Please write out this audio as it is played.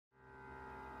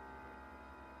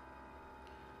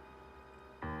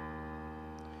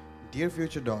Dear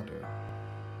future daughter,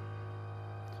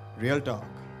 real talk.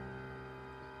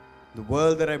 The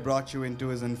world that I brought you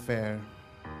into is unfair.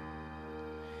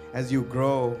 As you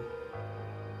grow,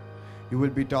 you will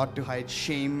be taught to hide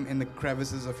shame in the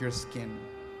crevices of your skin.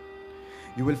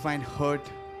 You will find hurt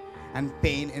and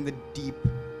pain in the deep,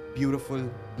 beautiful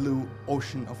blue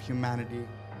ocean of humanity.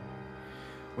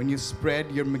 When you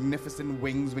spread your magnificent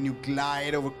wings, when you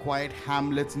glide over quiet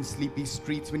hamlets and sleepy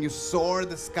streets, when you soar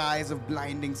the skies of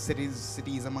blinding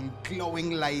cities among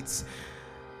glowing lights,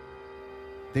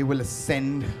 they will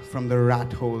ascend from the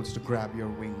rat holes to grab your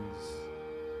wings.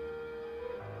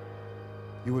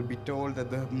 You will be told that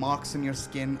the marks in your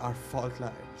skin are fault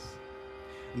lines,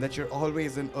 and that you're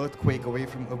always an earthquake away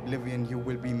from oblivion. You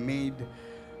will be made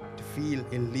to feel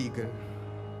illegal,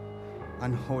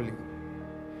 unholy.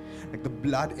 Like the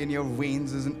blood in your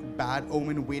veins is a bad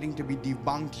omen waiting to be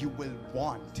debunked. You will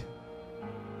want.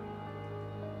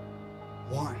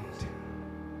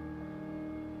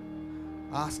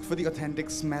 Ask for the authentic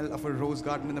smell of a rose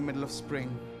garden in the middle of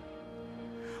spring.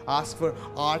 Ask for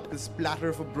art, the splatter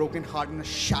of a broken heart in a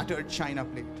shattered china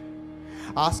plate.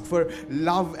 Ask for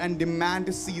love and demand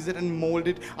to seize it and mold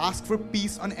it. Ask for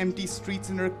peace on empty streets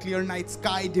under a clear night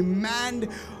sky. Demand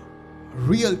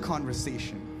real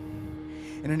conversation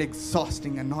in an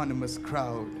exhausting anonymous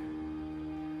crowd.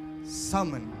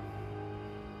 Summon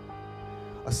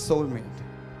a soulmate,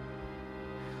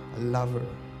 a lover,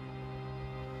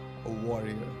 a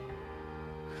warrior.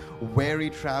 Wary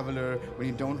traveler, when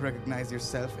you don't recognize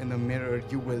yourself in the mirror,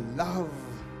 you will love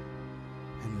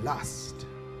and lust.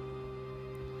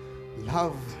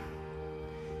 Love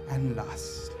and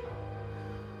lust.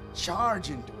 Charge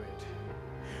into it.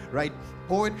 Write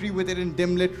poetry with it in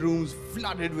dim-lit rooms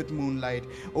flooded with moonlight.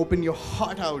 Open your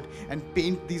heart out and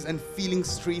paint these unfeeling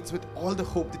streets with all the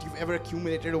hope that you've ever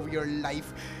accumulated over your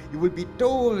life. You will be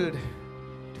told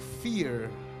to fear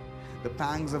the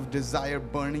pangs of desire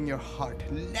burning your heart.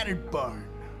 Let it burn.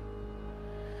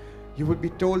 You will be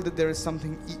told that there is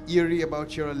something eerie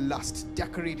about your lust,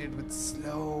 decorated with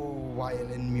slow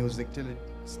violin music till it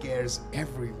scares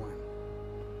everyone.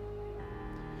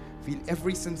 Feel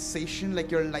every sensation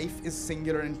like your life is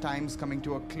singular and time's coming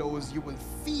to a close. You will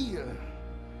feel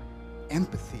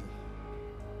empathy.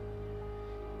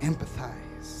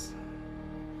 Empathize.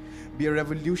 Be a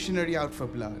revolutionary out for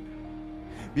blood.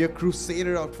 Be a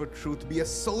crusader out for truth. Be a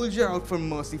soldier out for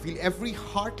mercy. Feel every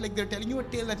heart like they're telling you a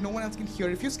tale that no one else can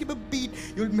hear. If you skip a beat,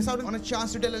 you'll miss out on a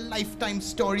chance to tell a lifetime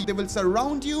story. They will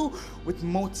surround you with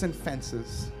moats and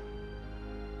fences.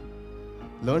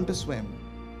 Learn to swim.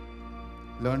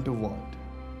 Learn to vault.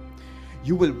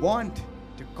 You will want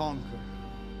to conquer.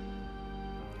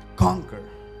 Conquer.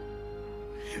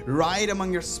 Ride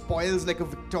among your spoils like a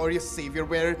victorious savior.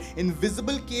 Wear an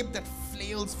invisible cape that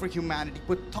flails for humanity.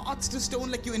 Put thoughts to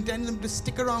stone like you intend them to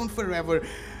stick around forever.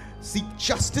 Seek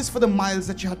justice for the miles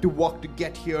that you had to walk to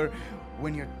get here.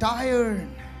 When you're tired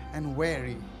and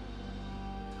weary,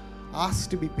 ask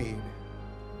to be paid.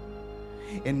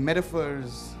 In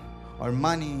metaphors, or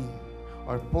money,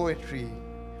 or poetry,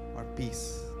 or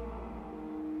peace.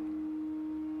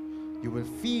 You will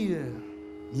feel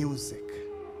music.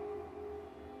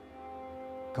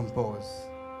 Compose.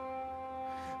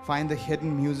 Find the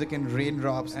hidden music in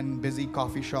raindrops and busy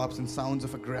coffee shops and sounds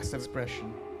of aggressive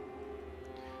expression.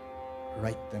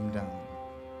 Write them down.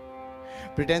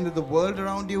 Pretend that the world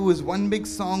around you is one big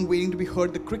song waiting to be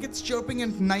heard. The crickets chirping at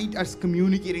night are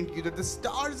communicating to you. That the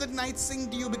stars at night sing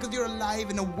to you because you're alive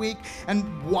and awake and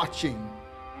watching.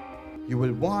 You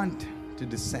will want to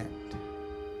descend.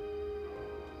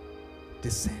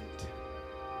 Descend.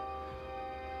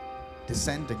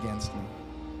 Descend against me.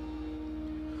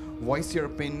 Voice your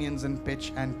opinions in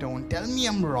pitch and tone. Tell me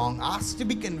I'm wrong. Ask to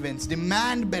be convinced.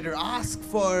 Demand better. Ask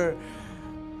for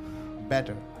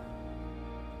better.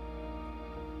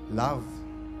 Love.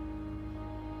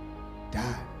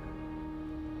 Dad.